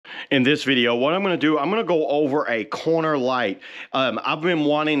In this video, what I'm going to do, I'm going to go over a corner light. I've been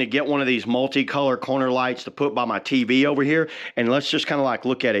wanting to get one of these multicolor corner lights to put by my TV over here, and let's just kind of like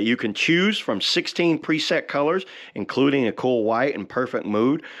look at it. You can choose from 16 preset colors, including a cool white and perfect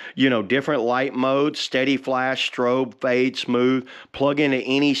mood. You know, different light modes, steady flash, strobe, fade, smooth, plug into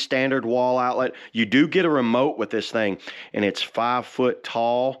any standard wall outlet. You do get a remote with this thing, and it's 5 foot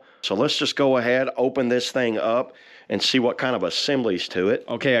tall. So let's just go ahead, open this thing up, and see what kind of assemblies to it.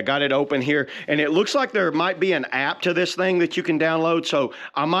 Okay, I got it open here, and it looks like there might be an app to this thing that you can download, so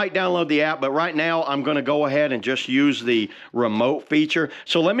I might download the app, but right now I'm gonna go ahead and just use the remote feature.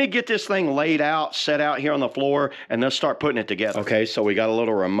 So let me get this thing laid out, set out here on the floor, and let's start putting it together. Okay, so we got a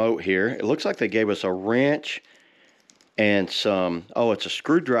little remote here. It looks like they gave us a wrench and some, oh, it's a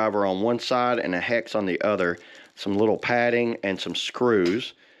screwdriver on one side and a hex on the other, some little padding and some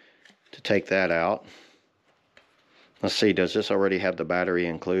screws to take that out. Let's see, does this already have the battery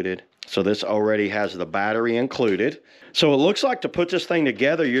included? So this already has the battery included. So it looks like to put this thing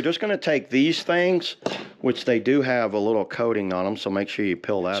together, you're just gonna take these things, which they do have a little coating on them, so make sure you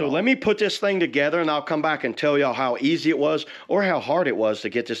peel that off. So let me put this thing together, and I'll come back and tell y'all how easy it was or how hard it was to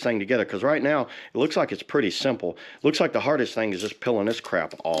get this thing together, because right now, it looks like it's pretty simple. Looks like the hardest thing is just peeling this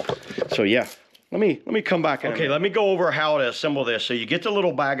crap off. So yeah. Let me come back. Okay, let me go over how to assemble this. So you get the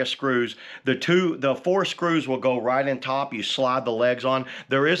little bag of screws. The 4 screws will go right in top. You slide the legs on.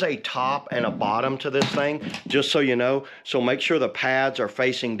 There is a top and a bottom to this thing, just so you know. So make sure the pads are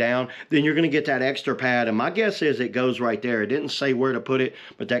facing down. Then you're gonna get that extra pad, and my guess is it goes right there. It didn't say where to put it,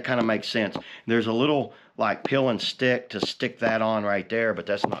 but that kind of makes sense. There's a little like peel and stick to stick that on right there, but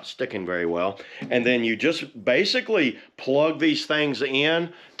that's not sticking very well. And then you just basically plug these things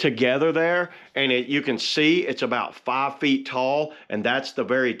in together there, and you can see it's about 5 feet tall, and that's the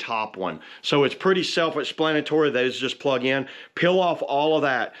very top one. So it's pretty self-explanatory. Those just plug in, peel off all of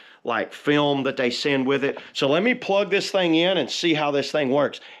that like film that they send with it. So let me plug this thing in and see how this thing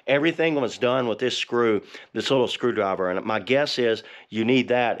works. Everything was done with this screw, this little screwdriver, and my guess is you need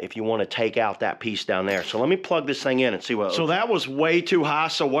that if you want to take out that piece down there. So let me plug this thing in and see what. So that was way too high.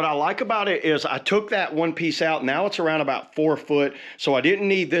 So what I like about it is I took that one piece out. Now it's around about 4 foot. So I didn't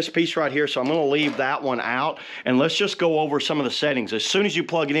need this piece right here. So I'm gonna leave that one out, and let's just go over some of the settings. As soon as you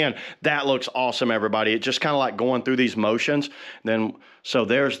plug it in, that looks awesome, everybody. It's just kind of like going through these motions. Then, so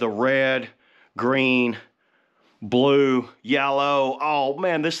there's the red, green, blue, yellow. Oh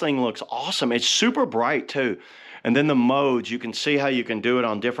man, this thing looks awesome. It's super bright too. And then the modes, you can see how you can do it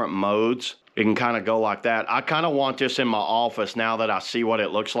on different modes. It can kind of go like that. I kind of want this in my office now that I see what it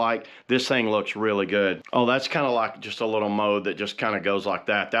looks like. This thing looks really good. Oh, that's kind of like just a little mode that just kind of goes like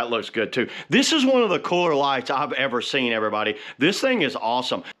that. That looks good too. This is one of the cooler lights I've ever seen, everybody. This thing is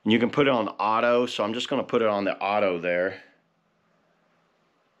awesome. You can put it on auto, so I'm just gonna put it on the auto there.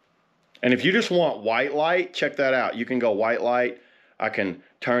 And if you just want white light, check that out. You can go white light. I can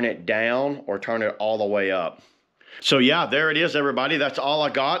turn it down or turn it all the way up. So yeah, there it is, everybody. That's all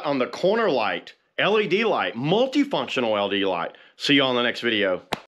I got on the corner light, LED light, multifunctional LED light. See you on the next video.